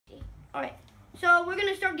Alright, so we're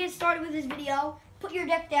going to get started with this video. Put your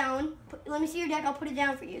deck down. Let me see your deck. I'll put it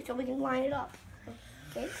down for you so we can line it up.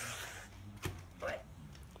 Okay? Alright.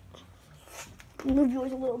 Move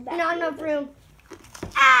yours a little back. Not enough room.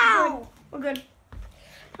 Ow! We're good.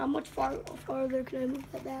 How much farther can I move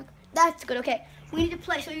that back? That's good. Okay. We need to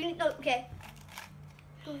play. So you need to, okay.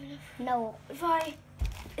 No.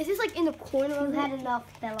 Is this like in the corner of it? You had enough,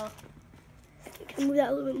 Bella. Can I move that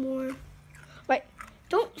a little bit more? Right.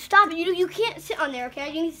 Don't stop it. You can't sit on there,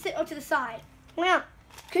 okay? You need to sit up to the side. Why not?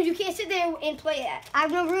 Because you can't sit there and play it. I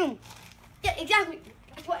have no room. Yeah, exactly.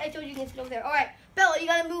 That's what I told you can sit over there. All right. Bella, you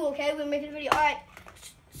got to move, okay? We're making a video. All right.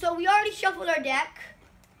 So we already shuffled our deck.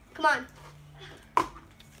 Come on.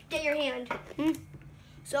 Get your hand.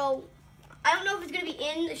 So I don't know if it's going to be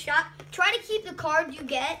in the shot. Try to keep the cards you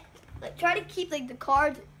get. Like, try to keep like the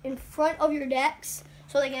cards in front of your decks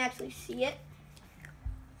so they can actually see it.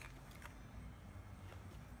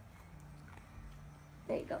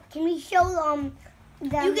 There you go. Can we show them? You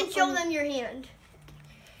can show them your hand.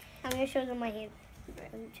 I'm gonna show them my hand.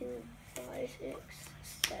 1, 2, 5, 6,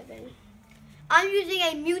 7. I'm using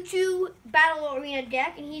a Mewtwo Battle Arena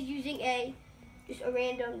deck, and he's using just a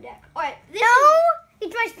random deck. All right.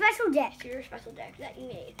 It's my special deck. It's your special deck that you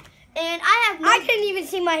made. And I have. I couldn't even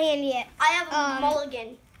see my hand yet. I have a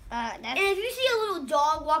mulligan. And if you see a little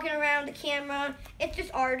dog walking around the camera, it's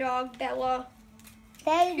just our dog, Bella.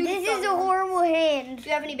 This is a horrible hand. Do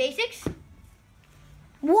you have any basics?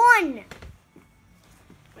 One.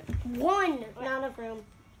 Not enough room.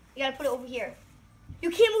 You gotta put it over here. You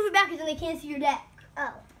can't move it back because then they can't see your deck.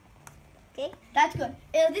 Oh. Okay. That's good.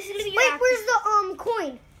 This is gonna be your. Wait, where's the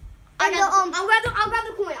coin? I'll grab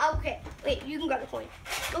the coin. Okay. Wait, you can grab the coin.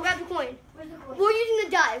 Go grab the coin. Where's the coin? We're using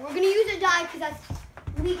the die. We're gonna use a die because that's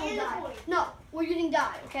legal die. No, we're using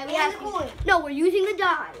die. Okay. We have the coin. No, we're using the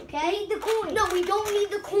die. Okay. We need the coin. No, we don't need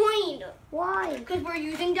the coin. Why? Because we're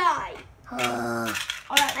using die. All right.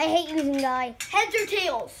 I hate using die. Heads or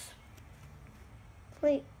tails?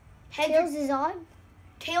 Wait. Heads is odd.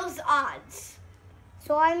 Tails odds.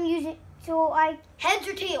 So I'm using. So I. Heads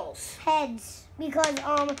or tails? Heads, because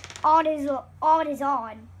odd is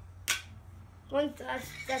odd.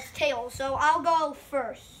 That's tails. So I'll go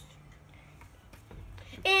first.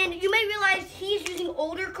 And you may realize he's using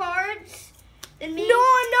older cards than me. No,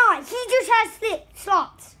 I'm not. He just has thick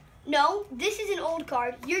slots. No, this is an old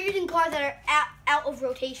card. You're using cards that are out of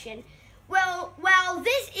rotation. Well,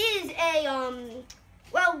 this is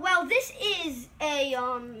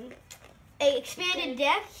a expanded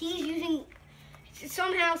deck. He's using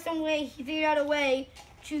somehow, some way, he figured out a way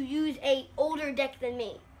to use a older deck than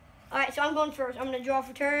me. All right, so I'm going first. I'm gonna draw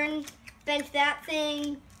for turn, bench that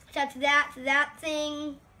thing, touch that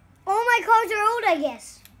thing. All my cards are old, I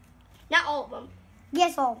guess. Not all of them.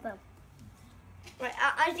 Yes, all of them. Right,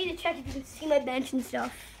 I just need to check if you can see my bench and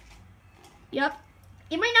stuff. Yep.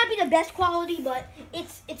 It might not be the best quality, but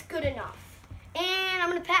it's good enough. And I'm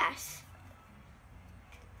gonna pass.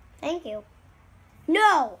 Thank you.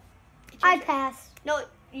 No, I pass. No,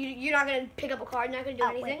 you're not gonna pick up a card. Not gonna do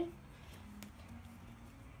anything.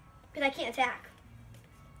 Because I can't attack.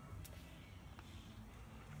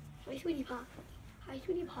 Hi, sweetie pie. Hi,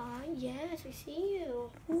 sweetie pie. Yes, I see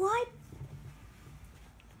you. What?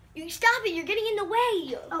 You stop it. You're getting in the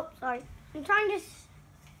way. Oh, sorry. I'm trying to.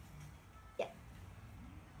 Yeah.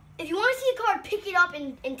 If you want to see a card, pick it up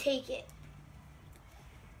and take it.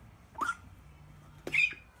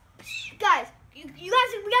 Guys, we got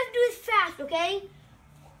to do this fast, okay?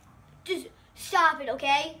 Just stop it,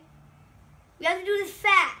 okay? We have to do this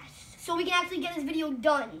fast so we can actually get this video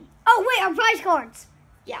done. Oh wait, our prize cards.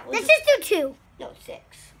 Yeah. Let's just do 2. No,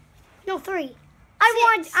 6. No, 3. 6.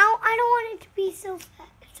 I don't want it to be so fast.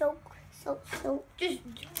 So. Just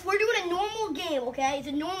we're doing a normal game, okay? It's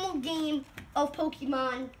a normal game of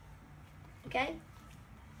Pokemon. Okay?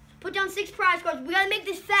 Put down 6 prize cards. We gotta make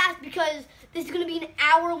this fast because this is gonna be an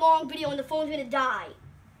hour-long video and the phone's gonna die.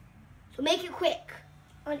 So make it quick.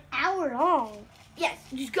 An hour long? Yes,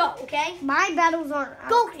 just go, okay? My battles aren't.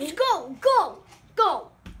 Go, just go.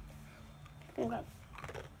 Okay.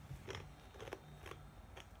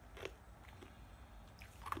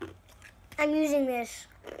 I'm using this.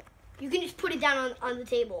 You can just put it down on the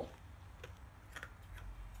table.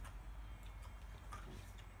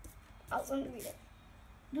 Oh, let me read it.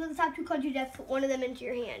 Do the top 2 cards you deck, put one of them into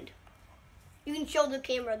your hand. You can show the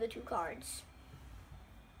camera the 2 cards.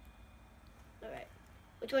 Alright.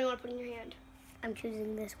 Which one do you want to put in your hand? I'm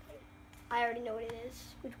choosing this one. I already know what it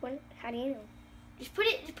is. Which one? How do you know? Just put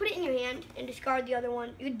it in your hand and discard the other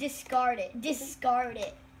one. You discard it. Discard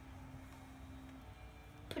it.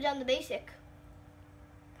 Put down the basic.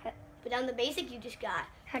 Put down the basic you just got.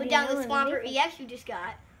 Put down the Swamper EX you just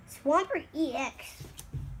got. Swamper EX.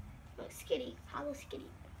 Oh, Skitty. Hollow Skitty.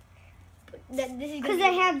 Because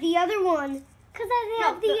I have the other one. Because I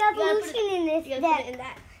have the evolution in this deck.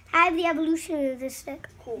 I have the evolution in this deck.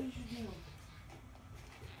 Cool.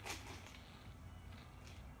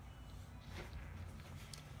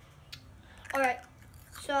 Alright.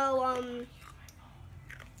 So,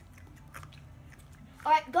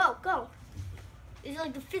 alright, go. This is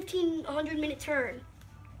like the 1,500-minute turn.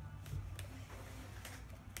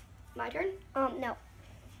 My turn? No.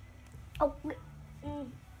 Oh.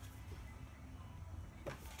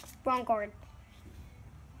 Wrong card.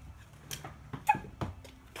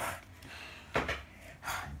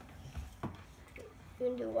 You're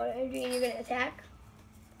gonna do water energy and you're gonna attack.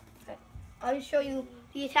 Okay. I'll just show you.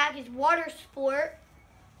 The attack is water sport.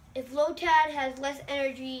 If Lotad has less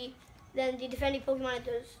energy than the defending Pokemon, it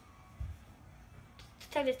does.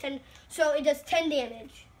 Attack does 10. So it does 10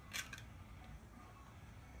 damage.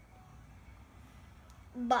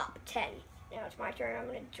 Bop, 10. Now it's my turn. I'm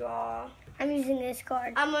gonna draw. I'm using this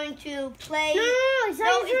card. I'm going to play. No, it's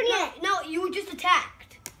not your turn yet. No, you were just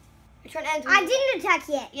attacked. Your turn ends. I didn't attack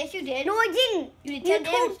yet. Yes, you did. No, I didn't. You did 10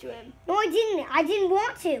 damage to him. No, I didn't. I didn't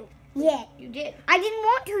want to yet. You did. I didn't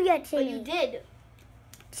want to yet, Timmy. But you did.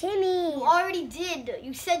 Timmy. You already did.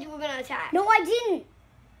 You said you were going to attack. No, I didn't.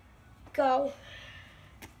 Go.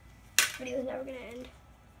 This video's never going to end.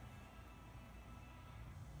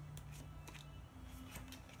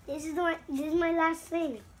 This is my last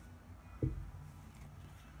thing.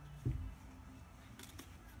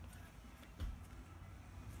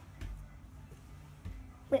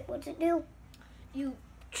 Wait, what's it do? You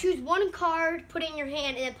choose one card, put it in your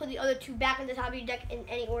hand, and then put the other two back on the top of your deck in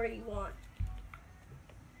any order you want.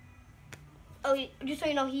 Oh, just so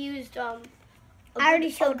you know, he used a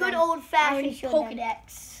good old-fashioned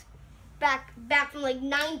Pokedex back from like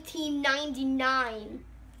 1999.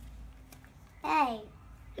 Hey.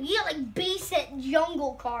 You get like base set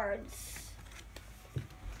jungle cards.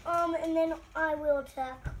 And then I will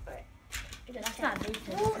attack. Alright. That's not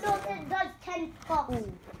basic. Oh, no, it does 10 bucks.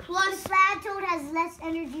 Plus, Bad Toad has less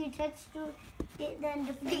energy attached to it than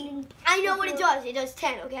defending. I know what it does. It does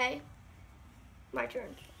 10, okay? My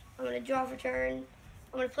turn. I'm going to draw for turn.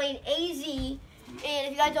 I'm going to play an AZ. And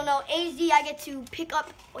if you guys don't know, AZ, I get to pick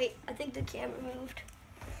up... Wait, I think the camera moved.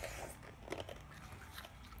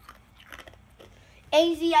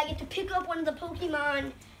 AZ, I get to pick up one of the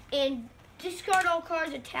Pokemon and discard all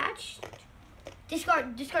cards attached.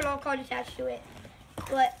 Discard all cards attached to it.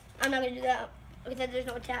 But I'm not going to do that. Like I said, there's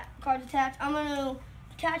no cards attached. I'm going to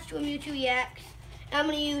attach to a Mewtwo EX. And I'm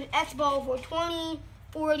going to use X-Ball for 20,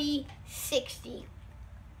 40, 60.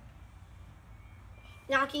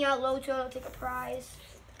 Knocking out Loto, I'll take a prize.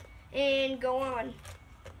 And go on.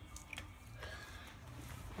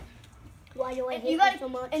 Why do I hate you so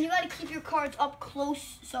much? And you gotta keep your cards up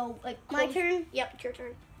close, so like close. My turn? Yep, it's your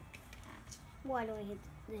turn. Why do I hate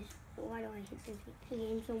this? Why do I hate this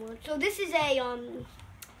game so much? So this is a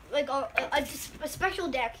special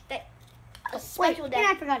deck that And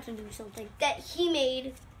I forgot to do something that he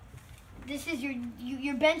made. This is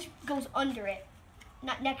your bench goes under it,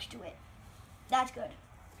 not next to it. That's good.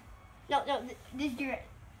 No, this is your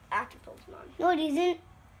active Pokemon. No, it isn't.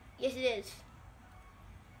 Yes, it is.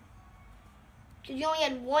 Because you only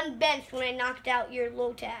had one bench when I knocked out your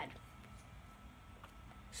Lotad.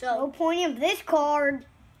 So. No point of this card.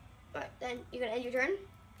 Alright, then you're going to end your turn?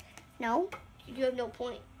 No. You do have no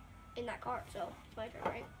point in that card, so it's my turn,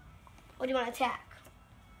 right? What do you want to attack?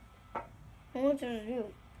 What's it do?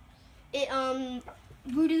 It,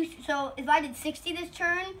 reduce, so if I did 60 this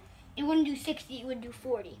turn, it wouldn't do 60, it would do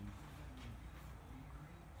 40.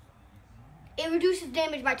 It reduces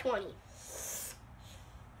damage by 20.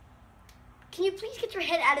 Can you please get your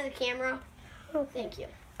head out of the camera? Okay. Thank you.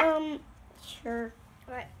 Sure.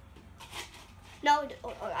 Alright. No,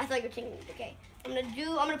 I thought you were thinking, okay. I'm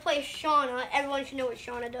gonna play a Shauna. Everyone should know what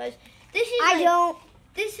Shauna does. This is I don't.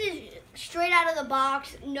 This is straight out of the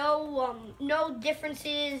box. No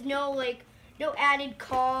differences, no added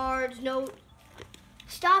cards, no.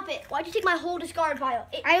 Stop it. Why'd you take my whole discard pile?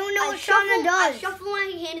 I don't know what Shauna does. I shuffle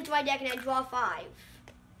my hand into my deck and I draw 5.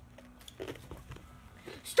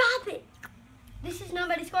 Stop it. This is not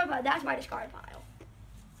my discard pile. That's my discard pile.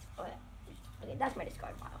 Okay, that's my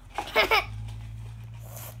discard pile.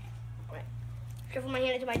 Alright. Shuffle my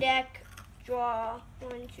hand into my deck. Draw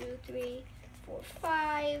 1, 2, 3, 4,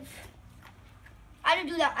 5. I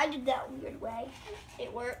did that weird way.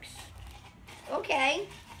 It works. Okay.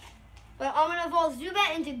 But I'm gonna evolve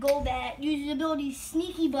Zubat into Golbat. Use his ability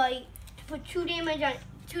Sneaky Bite to put 2 damage on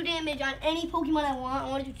any Pokemon I want. I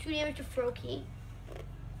want to do 2 damage to Froakie.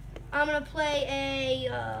 I'm gonna play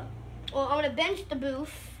I'm gonna bench the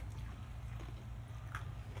booth.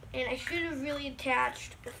 And I should have really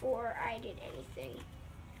attached before I did anything.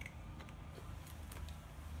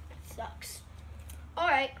 That sucks.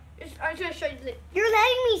 Alright, I'm just gonna show you You're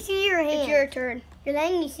letting me see your hand. It's your turn. You're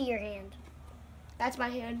letting me see your hand. That's my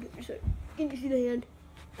hand. Can you see the hand?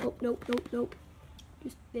 Nope.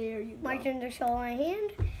 Just there you go. My turn to show my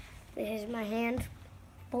hand. This is my hand.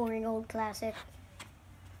 Boring old classic.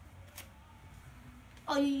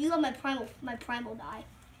 Oh, you have my primal die.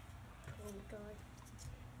 Oh God.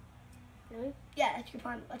 Really? Yeah, that's my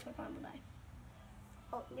primal die.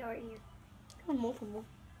 Oh, you're right here. Oh, multiple.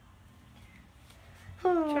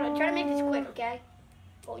 Try to make this quick, okay?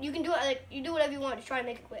 Well, you can do it you do whatever you want. Just try to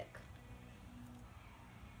make it quick.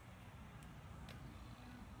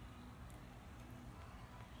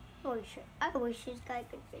 Holy shit! I wish this guy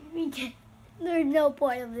could fit me. There's no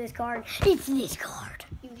point of this card. It's this card.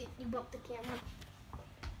 You bumped the camera.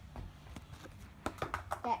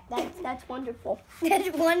 That's wonderful.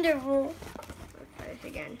 That's wonderful. Let's try this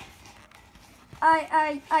again.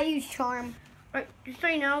 I use charm. Right, just so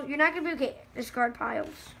you know, you're not gonna be okay. Discard piles.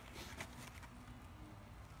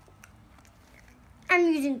 I'm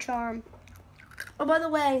using charm. Oh, by the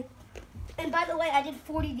way, I did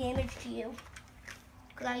 40 damage to you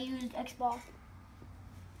because I used X ball.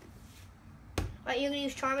 Right, you're gonna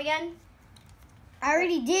use charm again. I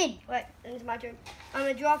already did. Right, then it's my turn. I'm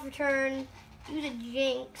gonna draw for turn. Use a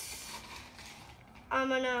Jinx. I'm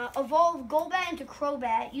gonna evolve Golbat into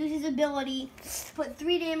Crobat. Use his ability. Put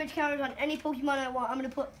 3 damage counters on any Pokemon I want. I'm gonna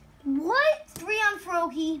put 3 on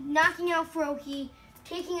Froakie, knocking out Froakie,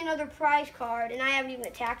 taking another prize card, and I haven't even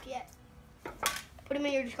attacked yet. Put him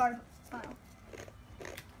in your discard pile.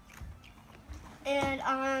 And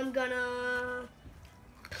I'm gonna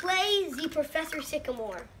play the Professor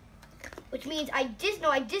Sycamore, which means I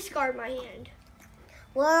discard my hand.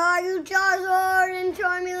 Where are you, Charizard and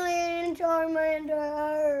Charmeleon and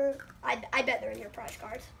Charmander? I bet they're in your prize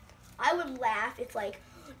cards. I would laugh if like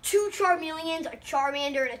 2 Charmeleons, a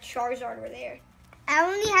Charmander, and a Charizard were there. I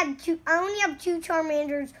only have 2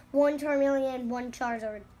 Charmanders, 1 Charmeleon, 1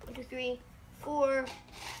 Charizard. 1, 2, 3, 4,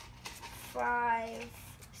 5,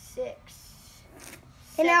 6.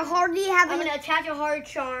 And I hardly have. I'm gonna attach a hard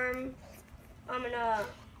charm. I'm gonna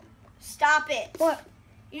stop it. What?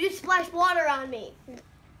 You just splashed water on me.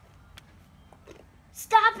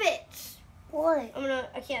 Stop it. What?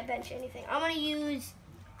 I can't bench anything. I'm gonna use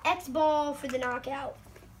X ball for the knockout.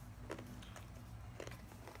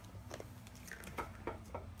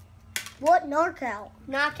 What knockout?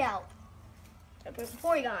 Knockout. I put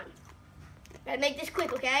Porygon. Gotta make this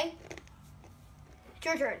quick, okay? It's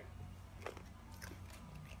your turn.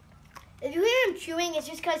 If you hear him chewing, it's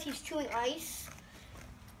just because he's chewing ice.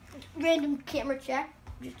 Random camera check,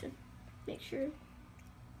 just to make sure.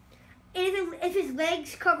 And if his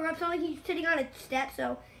legs cover up, something he's sitting on a step,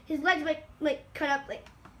 so his legs like cut up, like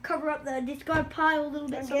cover up the discard pile a little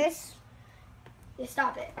bit. So Yes. Just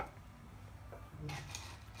stop it.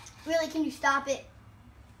 Really, can you stop it?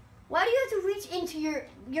 Why do you have to reach into your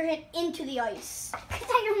hand into the ice?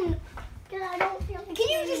 Because I don't feel. Can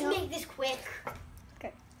you just make this quick?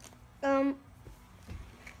 Okay. I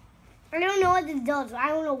don't know what this does. I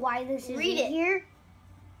don't know why this is Read it. here.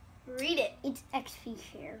 Read it. It's XP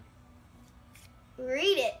share.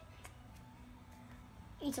 Read it.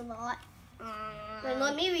 It's a lot. Then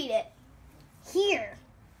let me read it. Here.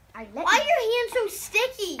 Why are your hands so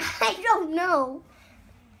sticky? I don't know.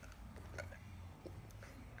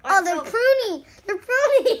 Alright, Oh, they're so- pruny. They're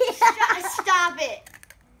pruny. Stop it.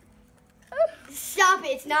 Stop it.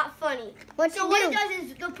 It's not funny. What So you what do? it does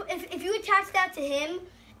is, if you attach that to him,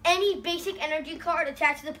 any basic energy card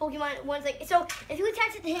attached to the Pokemon one's like, so if you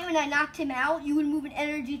attach it to him and I knocked him out, you would move an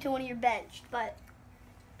energy to one of your bench. But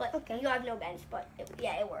Okay. you have no bench, but it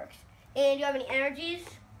works. And do you have any energies?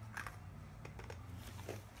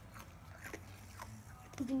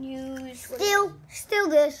 You can use Still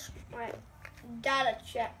this. Alright. Data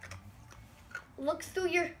check. Look through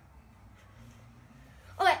your.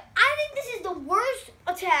 Okay, I think this is the worst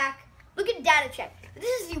attack. Look at data check.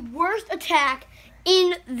 This is the worst attack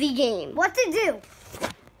in the game. What to do?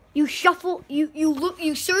 You shuffle. You look.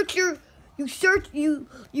 You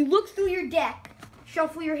look through your deck.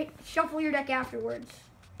 Shuffle your deck afterwards.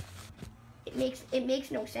 It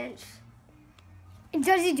makes no sense.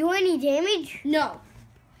 Does it do any damage? No.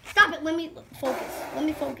 Stop it. Let me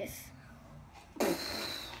focus.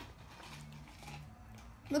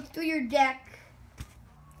 Look through your deck.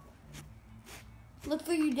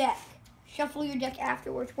 Shuffle your deck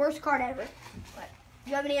afterwards. Worst card ever. But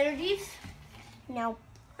do you have any energies? No.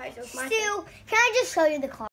 Alright, so it's my turn. Still, can I just show you the card?